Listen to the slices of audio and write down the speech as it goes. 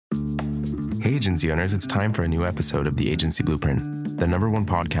Hey agency owners, it's time for a new episode of the Agency Blueprint, the #1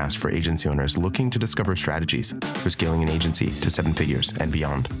 podcast for agency owners looking to discover strategies for scaling an agency to 7 figures and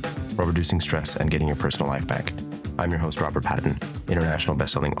beyond, while reducing stress and getting your personal life back. I'm your host, Robert Patton, international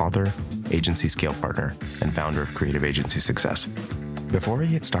bestselling author, agency scale partner, and founder of Creative Agency Success. Before we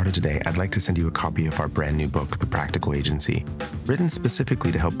get started today, I'd like to send you a copy of our brand new book, The Practical Agency, written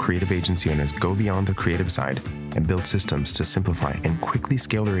specifically to help creative agency owners go beyond the creative side and build systems to simplify and quickly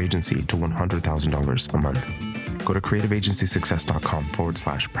scale their agency to $100,000 a month. Go to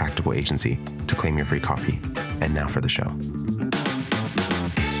creativeagencysuccess.com/practical agency to claim your free copy. And now for the show.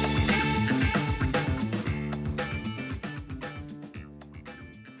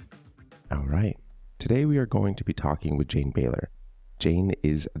 All right. Today we are going to be talking with Jane Bayler. Jane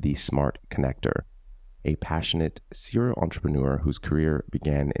is the Smart Connector, a passionate serial entrepreneur whose career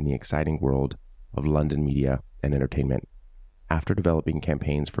began in the exciting world of London media and entertainment. After developing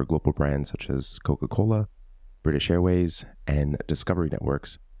campaigns for global brands such as Coca-Cola, British Airways, and Discovery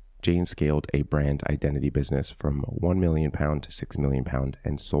Networks, Jane scaled a brand identity business from £1 million to £6 million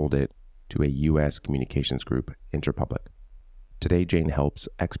and sold it to a U.S. communications group, Interpublic. Today, Jane helps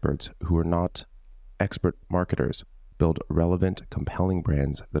experts who are not expert marketers build relevant, compelling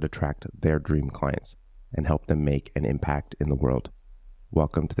brands that attract their dream clients and help them make an impact in the world.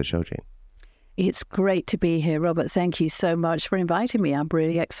 Welcome to the show, Jane. It's great to be here, Robert. Thank you so much for inviting me. I'm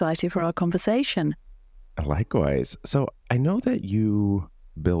really excited for our conversation. Likewise. So I know that you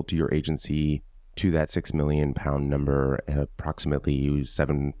built your agency to that £6 million number, approximately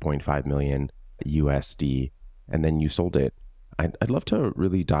 7.5 million USD, and then you sold it. I'd love to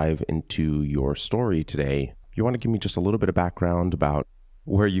really dive into your story today. You want to give me just a little bit of background about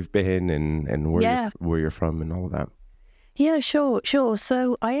where you've been and where you're from and all of that? Yeah, sure.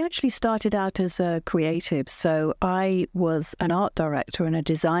 So I actually started out as a creative. So I was an art director and a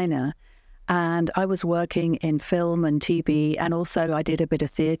designer, and I was working in film and TV, and also I did a bit of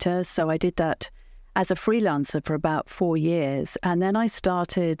theatre. So I did that as a freelancer for about 4 years. And then I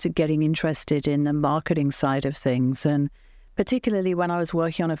started getting interested in the marketing side of things. And particularly when I was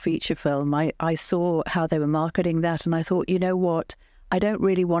working on a feature film, I saw how they were marketing that, and I thought, you know what, I don't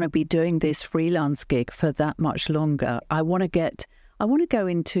really want to be doing this freelance gig for that much longer. I want to go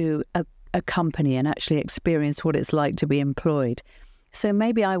into a company and actually experience what it's like to be employed. So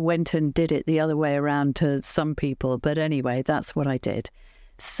maybe I went and did it the other way around to some people, but anyway, that's what I did.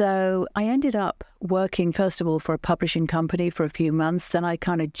 So I ended up working, first of all, for a publishing company for a few months. Then I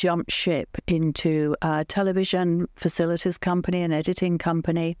kind of jumped ship into a television facilities company, an editing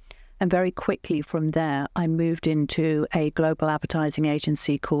company. And very quickly from there, I moved into a global advertising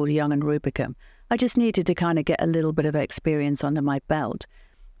agency called Young and Rubicam. I just needed to kind of get a little bit of experience under my belt.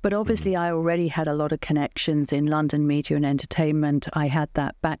 But obviously, I already had a lot of connections in London media and entertainment. I had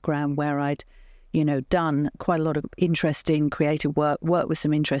that background where I'd done quite a lot of interesting creative work with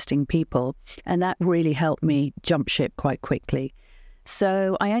some interesting people. And that really helped me jump ship quite quickly.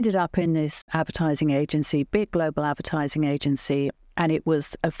 So I ended up in this advertising agency, big global advertising agency, and it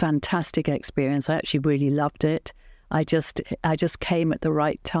was a fantastic experience. I actually really loved it. I just came at the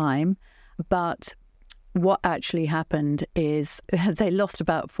right time. But what actually happened is they lost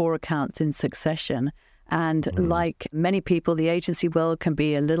about 4 accounts in succession. And like many people, the agency world can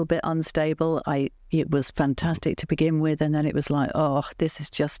be a little bit unstable. It was fantastic to begin with. And then it was like, oh, this is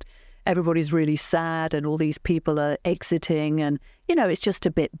just, everybody's really sad and all these people are exiting. And, it's just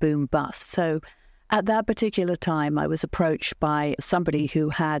a bit boom bust. So at that particular time, I was approached by somebody who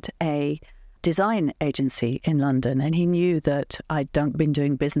had a design agency in London. And he knew that I'd been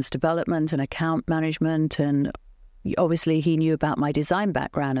doing business development and account management. And obviously he knew about my design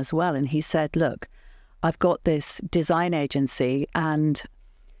background as well. And he said, look, I've got this design agency and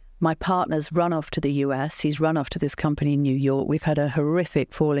my partner's run off to the US. He's run off to this company in New York. We've had a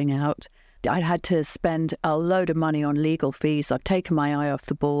horrific falling out. I had to spend a load of money on legal fees. I've taken my eye off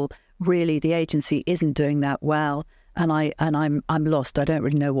the ball. Really, the agency isn't doing that well. And I'm lost. I don't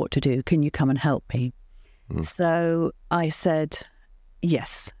really know what to do. Can you come and help me? So I said,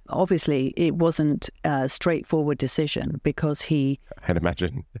 yes. Obviously, it wasn't a straightforward decision because I'd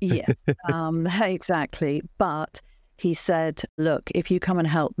imagine. Yes, exactly. But he said, look, if you come and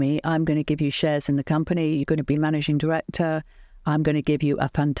help me, I'm going to give you shares in the company. You're going to be managing director. I'm going to give you a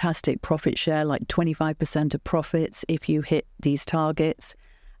fantastic profit share, like 25% of profits if you hit these targets.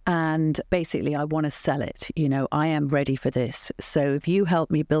 And basically, I want to sell it. I am ready for this. So if you help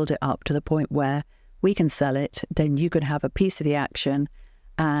me build it up to the point where we can sell it, then you can have a piece of the action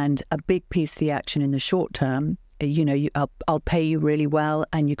and a big piece of the action in the short term. I'll pay you really well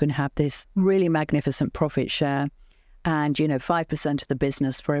and you can have this really magnificent profit share. and, 5% of the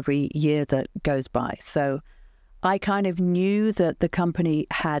business for every year that goes by. So I kind of knew that the company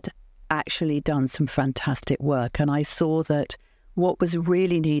had actually done some fantastic work. And I saw that what was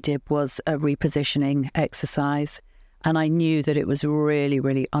really needed was a repositioning exercise. And I knew that it was really,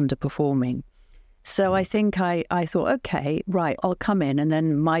 really underperforming. So I think I thought, okay, right, I'll come in. And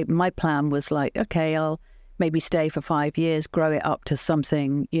then my plan was like, okay, I'll maybe stay for 5 years, grow it up to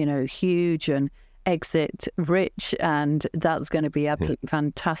something, huge and exit rich. And that's going to be absolutely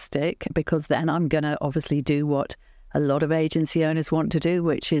fantastic, because then I'm going to obviously do what a lot of agency owners want to do,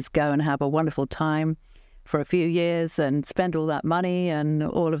 which is go and have a wonderful time for a few years and spend all that money and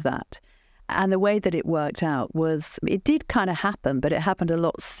all of that. And the way that it worked out was, it did kind of happen, but it happened a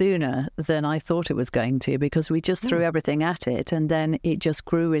lot sooner than I thought it was going to, because we just threw everything at it, and then it just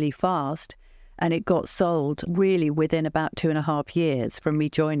grew really fast, and it got sold really within about 2.5 years from me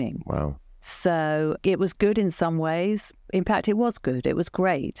joining. Wow. So it was good in some ways. In fact, it was good. It was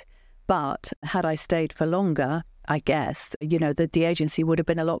great. But had I stayed for longer, I guess, the agency would have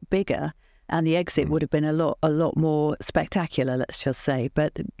been a lot bigger, and the exit would have been a lot more spectacular, let's just say.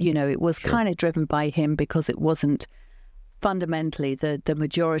 But, it was kind of driven by him, because it wasn't fundamentally the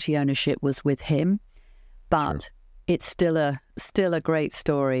majority ownership was with him. But it's still a great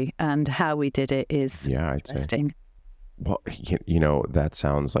story, and how we did it is interesting. Well, that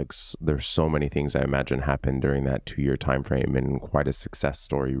sounds like there's so many things I imagine happened during that 2-year time frame, and quite a success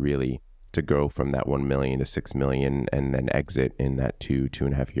story, really, to go from that 1 million to 6 million and then exit in that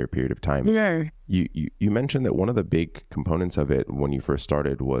 2.5 year period of time. Yeah. You mentioned that one of the big components of it when you first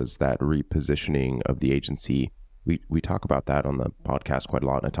started was that repositioning of the agency. We talk about that on the podcast quite a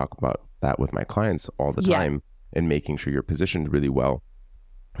lot, and I talk about that with my clients all the time, and making sure you're positioned really well.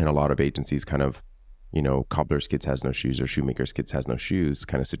 And a lot of agencies kind of, cobbler's kids has no shoes, or shoemaker's kids has no shoes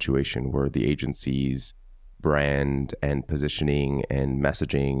kind of situation, where the agency's brand and positioning and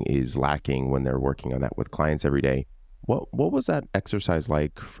messaging is lacking when they're working on that with clients every day. What was that exercise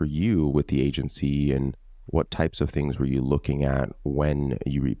like for you with the agency, and what types of things were you looking at when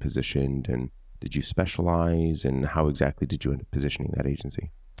you repositioned, and did you specialize, and how exactly did you end up positioning that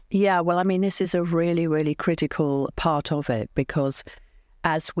agency? Yeah, well, I mean, this is a really, really critical part of it, because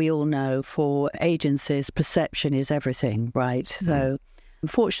as we all know, for agencies, perception is everything, right? So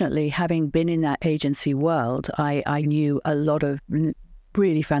unfortunately, having been in that agency world, I knew a lot of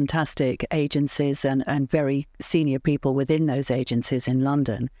really fantastic agencies and very senior people within those agencies in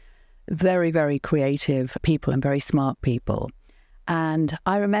London. Very, very creative people and very smart people. And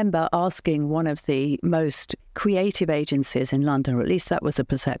I remember asking one of the most creative agencies in London, or at least that was the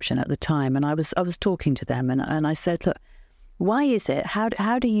perception at the time. And I was talking to them, and I said, look, why is it?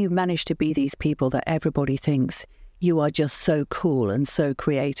 How do you manage to be these people that everybody thinks you are just so cool and so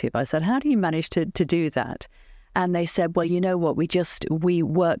creative? I said, how do you manage to do that? And they said, well, you know what? We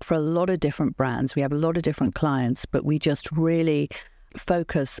work for a lot of different brands. We have a lot of different clients, but we just really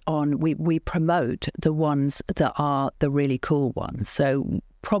focus on, we promote the ones that are the really cool ones. So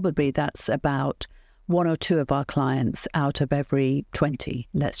probably that's about 1 or 2 of our clients out of every 20,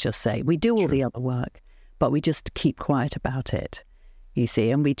 let's just say. We do all the other work, but we just keep quiet about it, you see,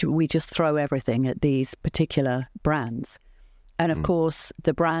 and we just throw everything at these particular brands. And of course,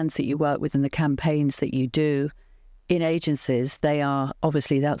 the brands that you work with and the campaigns that you do in agencies, they are,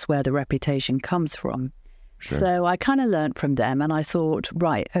 obviously, that's where the reputation comes from. Sure. So I kind of learned from them, and I thought,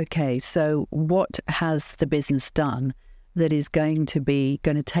 right, okay, so what has the business done that is going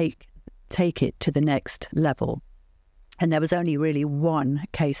to take it to the next level? And there was only really one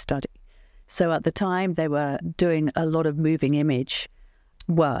case study. So at the time, they were doing a lot of moving image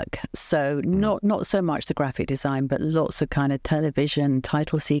work. So not so much the graphic design, but lots of kind of television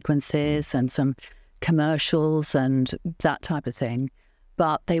title sequences and some commercials and that type of thing.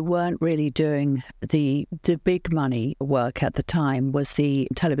 But they weren't really doing the big money work at the time. Was the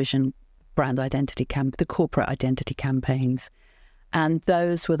television brand identity the corporate identity campaigns. And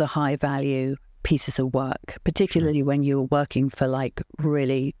those were the high value pieces of work, particularly when you were working for like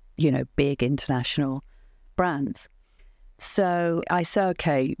really, big international brands. So I said,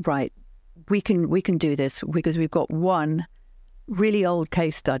 okay, right, we can do this, because we've got one really old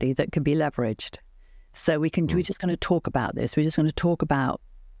case study that can be leveraged. So we're just going to talk about this. We're just going to talk about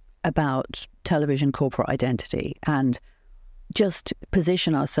television corporate identity and just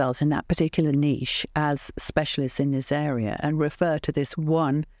position ourselves in that particular niche as specialists in this area, and refer to this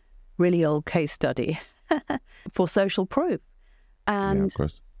one really old case study for social proof. And yeah, of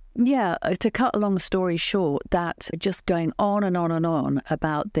course. Yeah, to cut a long story short, that just going on and on and on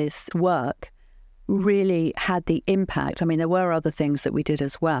about this work really had the impact. I mean, there were other things that we did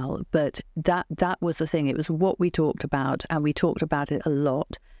as well, but that was the thing. It was what we talked about, and we talked about it a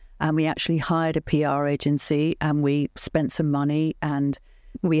lot. And we actually hired a PR agency, and we spent some money, and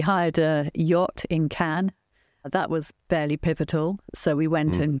we hired a yacht in Cannes. That was fairly pivotal. So we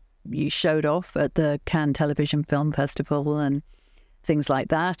went and you showed off at the Cannes Television Film Festival and things like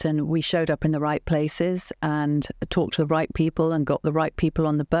that. And we showed up in the right places and talked to the right people and got the right people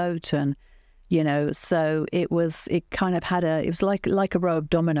on the boat. And, so it was like a row of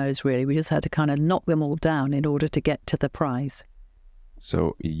dominoes, really. We just had to kind of knock them all down in order to get to the prize.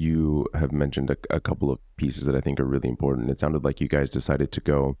 So you have mentioned a couple of pieces that I think are really important. It sounded like you guys decided to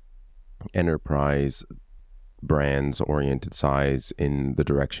go enterprise, brands-oriented size in the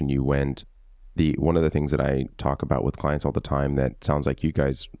direction you went. One of the things that I talk about with clients all the time that sounds like you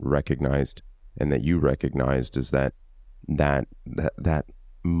guys recognized and that you recognized is that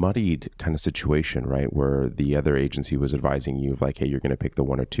muddied kind of situation, right? Where the other agency was advising you of like, hey, you're going to pick the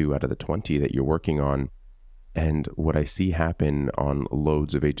one or two out of the 20 that you're working on. And what I see happen on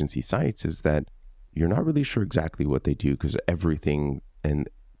loads of agency sites is that you're not really sure exactly what they do, because everything under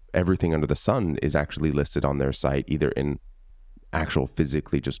the sun is actually listed on their site, either in actual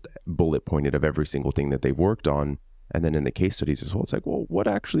physically just bullet pointed of every single thing that they've worked on. And then in the case studies as well, it's like, well, what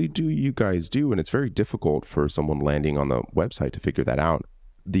actually do you guys do? And it's very difficult for someone landing on the website to figure that out.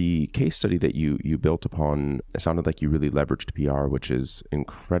 The case study that you built upon, it sounded like you really leveraged PR, which is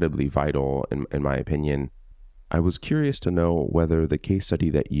incredibly vital in my opinion. I was curious to know whether the case study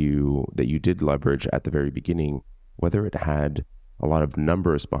that you did leverage at the very beginning, whether it had a lot of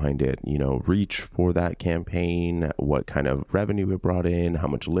numbers behind it, reach for that campaign, what kind of revenue it brought in, how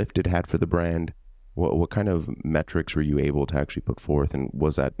much lift it had for the brand, what kind of metrics were you able to actually put forth, and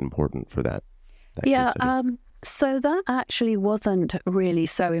was that important for that yeah, case study? So that actually wasn't really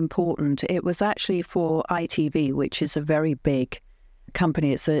so important. It was actually for ITV, which is a very big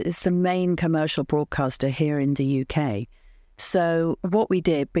company. It's the main commercial broadcaster here in the UK. So what we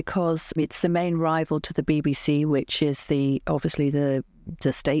did, because it's the main rival to the BBC, which is obviously the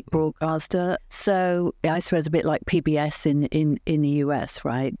state broadcaster. So I suppose a bit like PBS in the US,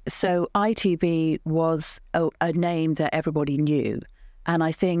 right? So ITV was a name that everybody knew. And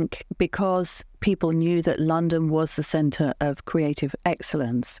I think because people knew that London was the centre of creative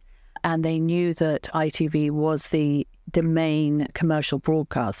excellence, and they knew that ITV was the main commercial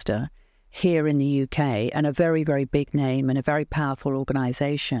broadcaster here in the UK, and a very, very big name and a very powerful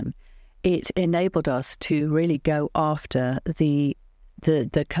organisation, it enabled us to really go after the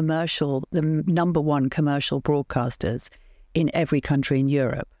number one commercial broadcasters in every country in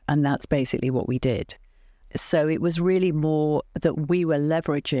Europe. And that's basically what we did. So it was really more that we were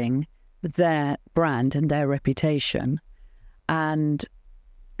leveraging their brand and their reputation. And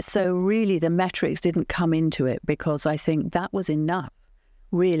so really the metrics didn't come into it, because I think that was enough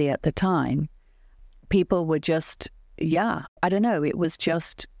really at the time. People were just, I don't know, it was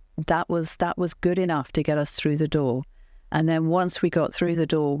just, that was good enough to get us through the door. And then once we got through the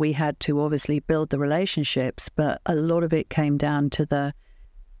door, we had to obviously build the relationships, but a lot of it came down to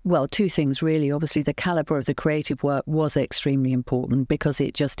two things really. Obviously, the caliber of the creative work was extremely important, because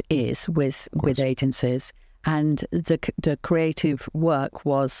it just is with agencies. And the creative work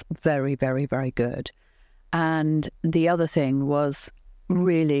was very, very, very good. And the other thing was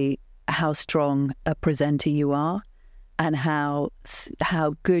really how strong a presenter you are, and how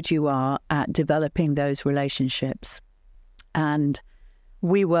good you are at developing those relationships. And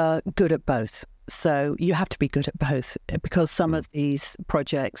we were good at both. So you have to be good at both, because some of these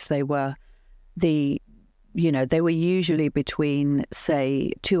projects, they were usually between,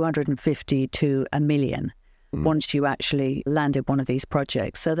 say, 250 to $1 million once you actually landed one of these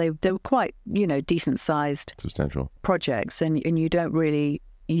projects. So they were quite, decent sized, substantial projects. And you don't really,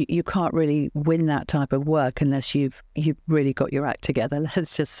 you can't really win that type of work unless you've really got your act together,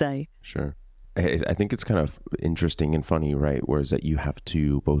 let's just say. Sure. I think it's kind of interesting and funny, right? Whereas that you have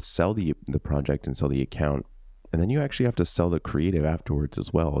to both sell the project and sell the account, and then you actually have to sell the creative afterwards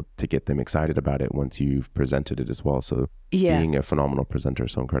as well to get them excited about it once you've presented it as well. So being a phenomenal presenter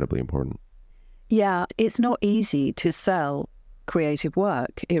is so incredibly important. Yeah, it's not easy to sell creative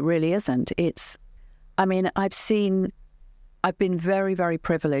work. It really isn't. I've been very, very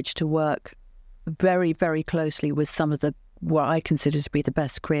privileged to work very, very closely with some of what I consider to be the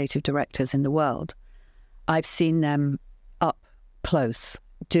best creative directors in the world. I've seen them up close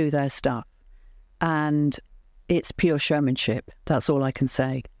do their stuff, and it's pure showmanship. That's all I can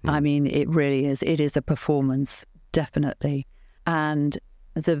say. I mean, it really is. It is a performance, definitely. And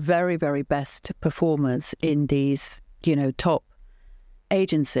the very, very best performers in these, top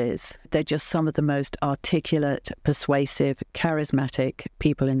agencies, they're just some of the most articulate, persuasive, charismatic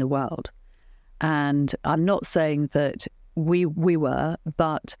people in the world. And I'm not saying that we were,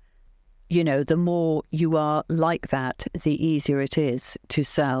 but, you know, the more you are like that, the easier it is to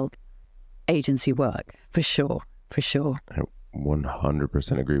sell agency work, for sure. I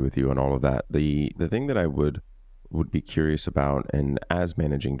 100% agree with you on all of that. The thing that I would be curious about, and as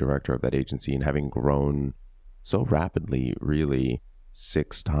managing director of that agency and having grown so rapidly, really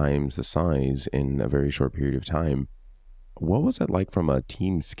 6 times the size in a very short period of time, what was it like from a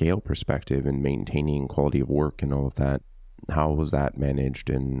team scale perspective and maintaining quality of work and all of that? How was that managed,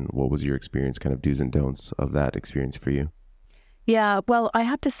 and what was your experience, kind of do's and don'ts of that experience for you? Yeah, well, I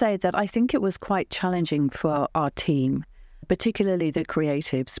have to say that I think it was quite challenging for our team, particularly the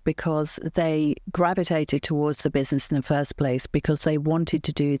creatives, because they gravitated towards the business in the first place because they wanted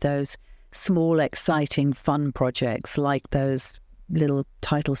to do those small, exciting, fun projects like those little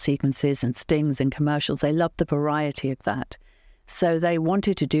title sequences and stings and commercials. They loved the variety of that. So they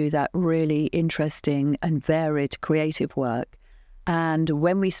wanted to do that really interesting and varied creative work. And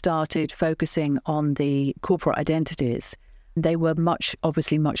when we started focusing on the corporate identities, they were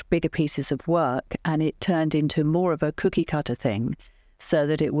obviously much bigger pieces of work, and it turned into more of a cookie cutter thing, so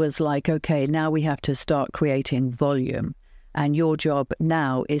that it was like, okay, now we have to start creating volume. And your job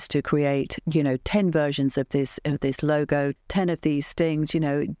now is to create, 10 versions of this logo, 10 of these things,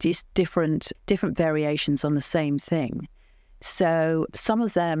 just different variations on the same thing. So some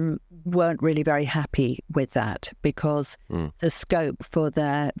of them weren't really very happy with that because the scope for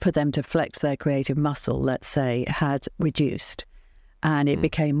them to flex their creative muscle, let's say, had reduced, and it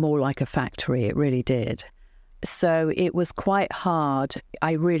became more like a factory. It really did. So it was quite hard,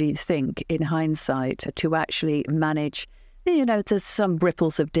 I really think, in hindsight, to actually manage. There's some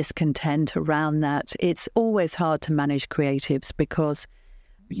ripples of discontent around that. It's always hard to manage creatives because,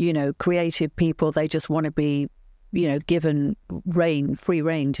 creative people, they just want to be, given free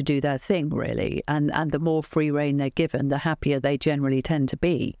rein to do their thing, really. And the more free rein they're given, the happier they generally tend to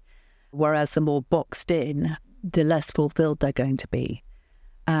be. Whereas the more boxed in, the less fulfilled they're going to be.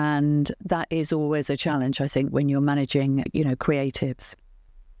 And that is always a challenge, I think, when you're managing, creatives.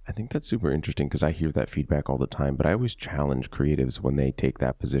 I think that's super interesting because I hear that feedback all the time, but I always challenge creatives when they take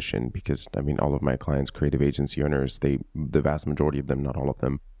that position because, all of my clients, creative agency owners, the vast majority of them, not all of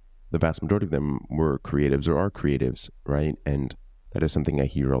them, the vast majority of them were creatives or are creatives, right? And that is something I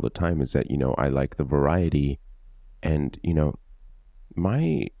hear all the time is that, I like the variety and,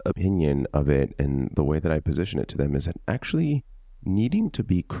 my opinion of it and the way that I position it to them is that actually needing to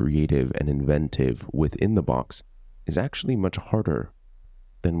be creative and inventive within the box is actually much harder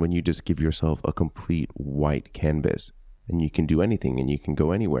than when you just give yourself a complete white canvas and you can do anything and you can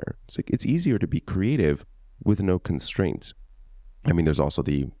go anywhere. It's easier to be creative with no constraints. There's also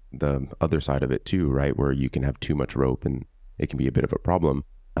the other side of it too, right? Where you can have too much rope and it can be a bit of a problem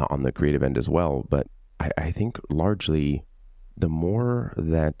on the creative end as well. But I think largely the more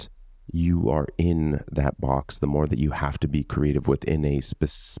that you are in that box, the more that you have to be creative within a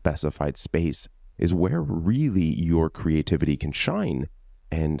specified space is where really your creativity can shine.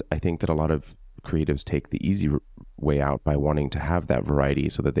 And I think that a lot of creatives take the easy way out by wanting to have that variety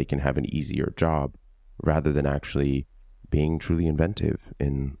so that they can have an easier job rather than actually being truly inventive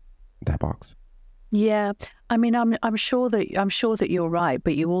in that box. Yeah, I'm sure that you're right,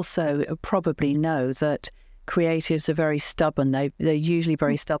 but you also probably know that creatives are very stubborn. They're usually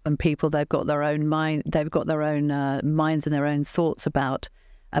very stubborn people. They've got their own mind. They've got their own minds and their own thoughts about.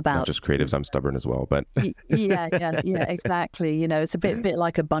 Not just creatives, I'm stubborn as well, but yeah, exactly. It's a bit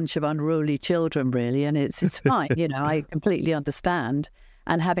like a bunch of unruly children, really, and it's fine. I completely understand.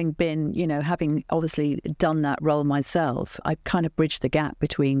 And having obviously done that role myself, I kind of bridged the gap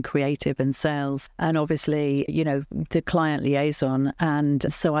between creative and sales, and obviously, the client liaison.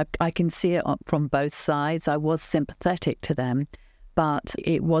 And so I can see it from both sides. I was sympathetic to them, but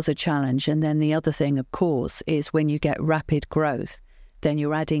it was a challenge. And then the other thing, of course, is when you get rapid growth, then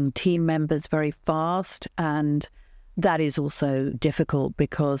you're adding team members very fast. And that is also difficult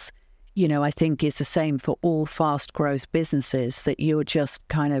because, I think it's the same for all fast growth businesses that you're just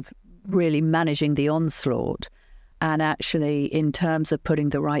kind of really managing the onslaught. And actually, in terms of putting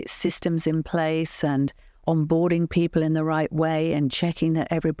the right systems in place and onboarding people in the right way and checking that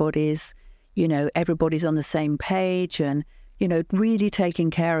everybody's on the same page and, really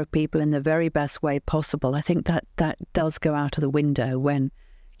taking care of people in the very best way possible. I think that does go out of the window when,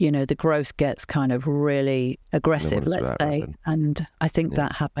 the growth gets kind of really aggressive, let's say. And I think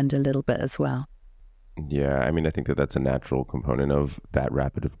that happened a little bit as well. Yeah, I think that's a natural component of that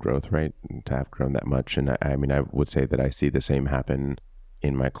rapid of growth, right? To have grown that much. And I would say that I see the same happen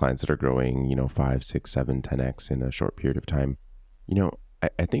in my clients that are growing, 5, 6, 7, 10x in a short period of time.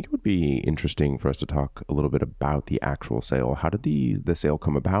 I think it would be interesting for us to talk a little bit about the actual sale. How did the sale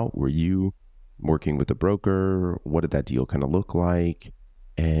come about? Were you working with a broker? What did that deal kind of look like?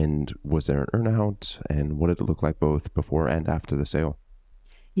 And was there an earnout? And what did it look like both before and after the sale?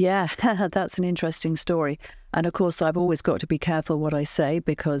 Yeah, that's an interesting story. And of course, I've always got to be careful what I say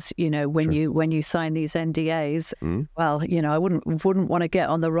because, when you sign these NDAs, well, I wouldn't want to get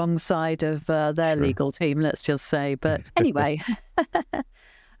on the wrong side of their legal team, let's just say. But anyway,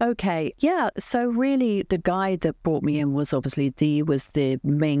 okay. Yeah. So really, the guy that brought me in was obviously the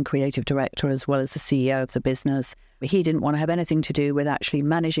main creative director as well as the CEO of the business. He didn't want to have anything to do with actually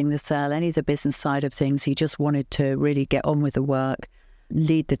managing the sale, any of the business side of things. He just wanted to really get on with the work,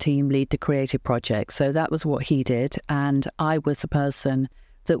 lead the team, lead the creative project. So that was what he did. And I was the person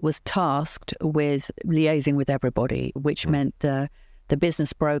that was tasked with liaising with everybody, which meant the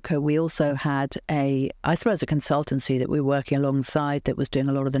business broker. We also had a consultancy that we were working alongside that was doing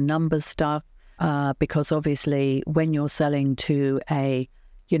a lot of the numbers stuff. Because obviously when you're selling to a,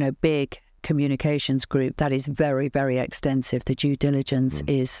 big communications group, that is very, very extensive. The due diligence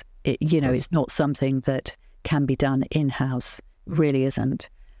is, it's not something that can be done in-house. Really isn't.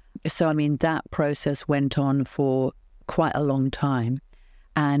 So, that process went on for quite a long time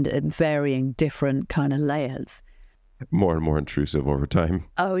and at varying different kind of layers. More and more intrusive over time.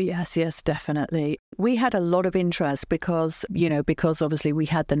 Oh, yes, definitely. We had a lot of interest because obviously we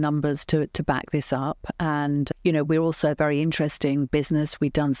had the numbers to back this up. And, we're also a very interesting business.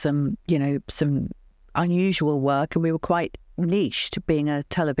 We'd done some unusual work and we were quite niched being a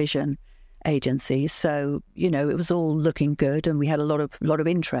television agency. So, it was all looking good and we had a lot of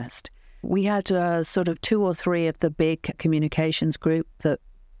interest. We had sort of 2 or 3 of the big communications groups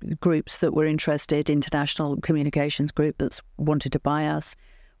that were interested, international communications group that wanted to buy us.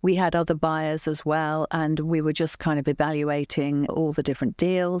 We had other buyers as well, and we were just kind of evaluating all the different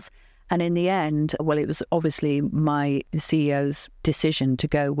deals. And in the end, well, it was obviously my CEO's decision to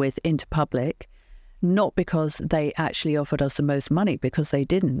go with Interpublic, not because they actually offered us the most money, because they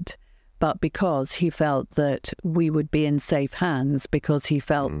didn't, but because he felt that we would be in safe hands, because he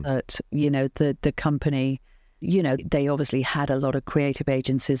felt that, the company, they obviously had a lot of creative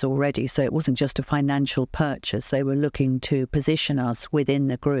agencies already. So it wasn't just a financial purchase. They were looking to position us within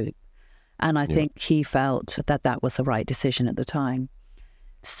the group. And I think he felt that that was the right decision at the time.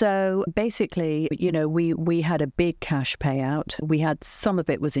 So basically, we had a big cash payout. We had some of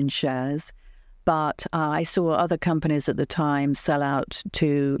it was in shares. But I saw other companies at the time sell out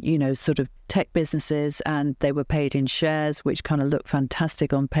to, sort of tech businesses, and they were paid in shares, which kind of looked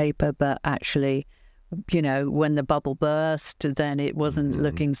fantastic on paper. But actually, when the bubble burst, then it wasn't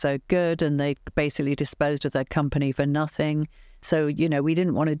looking so good, and they basically disposed of their company for nothing. So, we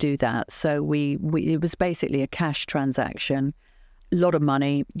didn't want to do that. So it was basically a cash transaction, a lot of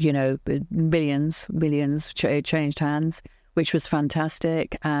money, millions changed hands, which was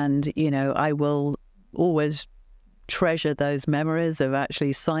fantastic. And, I will always treasure those memories of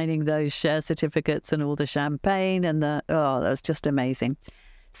actually signing those share certificates and all the champagne and that was just amazing.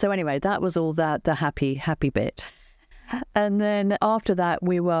 So anyway, that was all the happy bit. And then after that,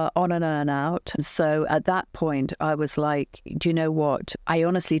 we were on an earn out. So at that point, I was like, do you know what? I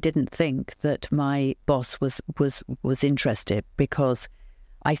honestly didn't think that my boss was interested, because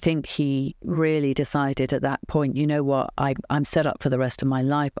I think he really decided at that point, you know what, I'm set up for the rest of my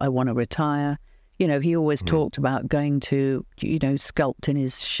life. I want to retire. He always talked about going to, sculpt in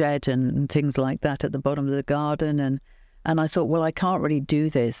his shed and things like that at the bottom of the garden. And I thought, well, I can't really do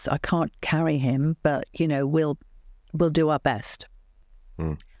this. I can't carry him, but, we'll do our best.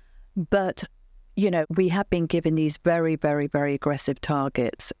 But, we have been given these very, very, very aggressive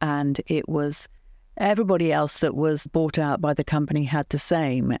targets, and it was everybody else that was bought out by the company had the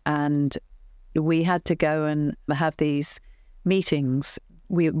same. And we had to go and have these meetings,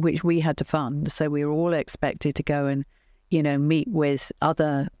 which we had to fund. So we were all expected to go and, meet with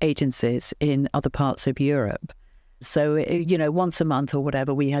other agencies in other parts of Europe. So, once a month or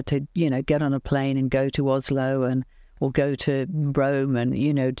whatever, we had to, get on a plane and go to Oslo or go to Rome. And,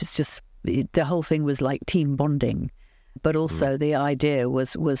 just the whole thing was like team bonding. But also the idea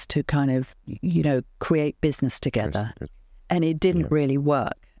was to kind of, create business together. And it didn't really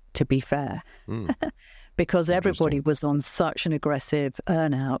work, to be fair, because everybody was on such an aggressive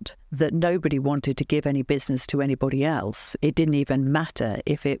earnout that nobody wanted to give any business to anybody else. It didn't even matter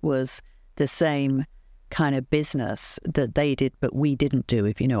if it was the same kind of business that they did, but we didn't do,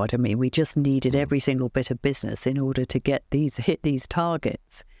 if you know what I mean. We just needed every single bit of business in order to hit these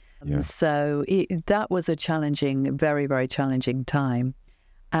targets. So that was a challenging, very, very challenging time.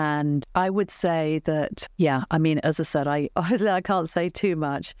 And I would say that, as I said, obviously I can't say too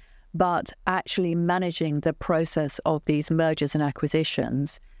much, but actually managing the process of these mergers and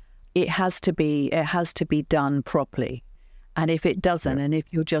acquisitions, it has to be done properly. And if it doesn't, and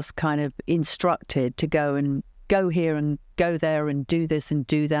if you're just kind of instructed to go here and go there and do this and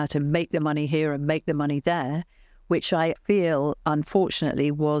do that and make the money here and make the money there, which I feel,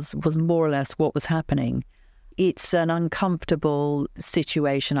 unfortunately, was more or less what was happening. It's an uncomfortable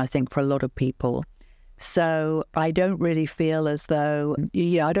situation, I think, for a lot of people. So I don't really feel as though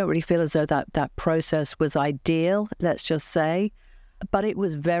that process was ideal, let's just say. But it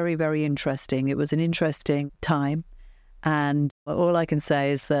was very, very interesting. It was an interesting time. And all I can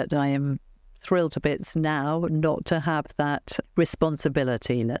say is that I am thrilled to bits now not to have that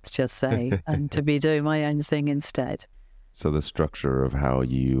responsibility, let's just say, and to be doing my own thing instead. So the structure of how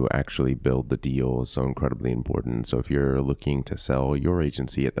you actually build the deal is so incredibly important. So if you're looking to sell your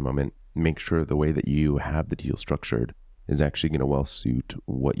agency at the moment, make sure the way that you have the deal structured is actually going to well suit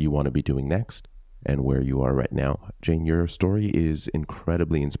what you want to be doing next and where you are right now. Jane, your story is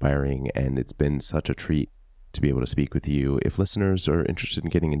incredibly inspiring, and it's been such a treat to be able to speak with you. If listeners are interested in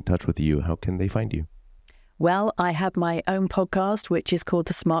getting in touch with you, how can they find you? Well, I have my own podcast, which is called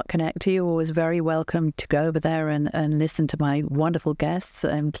The Smart Connector. You're always very welcome to go over there and listen to my wonderful guests,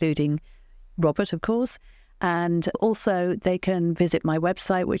 including Robert, of course. And also they can visit my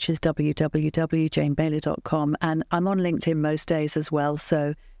website, which is www.janebayler.com. And I'm on LinkedIn most days as well,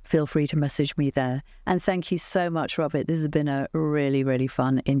 so feel free to message me there. And thank you so much, Robert. This has been a really, really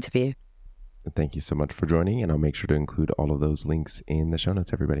fun interview. Thank you so much for joining, and I'll make sure to include all of those links in the show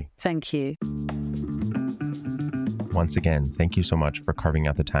notes, everybody. Thank you. Once again, thank you so much for carving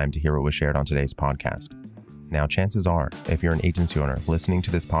out the time to hear what was shared on today's podcast. Now, chances are, if you're an agency owner listening to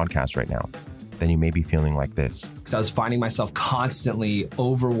this podcast right now, then you may be feeling like this. Because I was finding myself constantly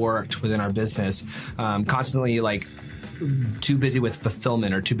overworked within our business, constantly too busy with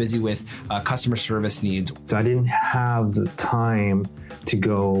fulfillment or too busy with customer service needs. So I didn't have the time to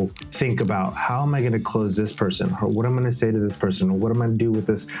go think about how am I going to close this person, or what I'm going to say to this person, or what am I going to do with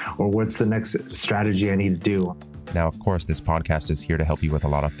this, or what's the next strategy I need to do. Now, of course, this podcast is here to help you with a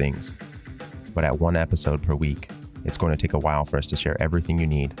lot of things, but at one episode per week, it's going to take a while for us to share everything you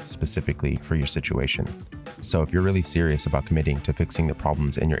need specifically for your situation. So if you're really serious about committing to fixing the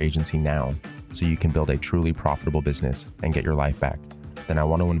problems in your agency now so you can build a truly profitable business and get your life back, then I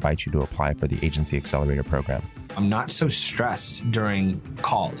want to invite you to apply for the Agency Accelerator Program. I'm not so stressed during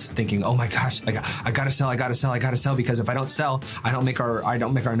calls thinking, oh my gosh, I gotta sell, because if I don't sell, I don't make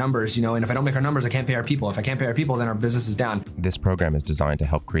our numbers, and if I don't make our numbers, I can't pay our people. If I can't pay our people, then our business is down. This program is designed to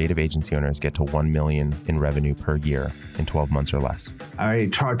help creative agency owners get to $1 million in revenue per year in 12 months or less. I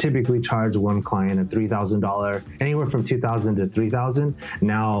typically charge one client a $3,000, anywhere from $2,000 to $3,000.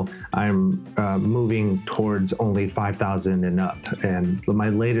 Now I'm moving towards only $5,000 and up. And my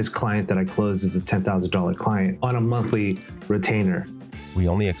latest client that I closed is a $10,000 client on a monthly retainer. We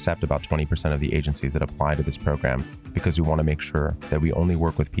only accept about 20% of the agencies that apply to this program because we want to make sure that we only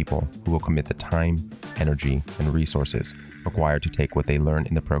work with people who will commit the time, energy, and resources required to take what they learn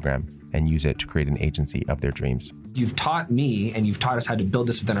in the program and use it to create an agency of their dreams. You've taught me and you've taught us how to build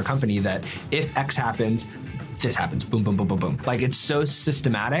this within our company that if X happens, this happens, boom, boom, boom, boom, boom. It's so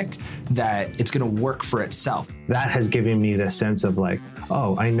systematic that it's going to work for itself. That has given me the sense of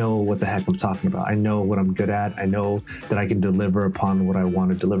oh, I know what the heck I'm talking about. I know what I'm good at. I know that I can deliver upon what I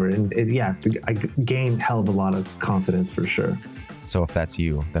want to deliver. And I gained hell of a lot of confidence for sure. So if that's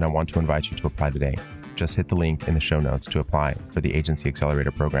you, then I want to invite you to apply today. Just hit the link in the show notes to apply for the Agency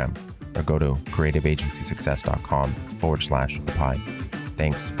Accelerator Program, or go to creativeagencysuccess.com/apply.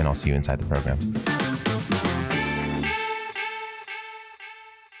 Thanks, and I'll see you inside the program.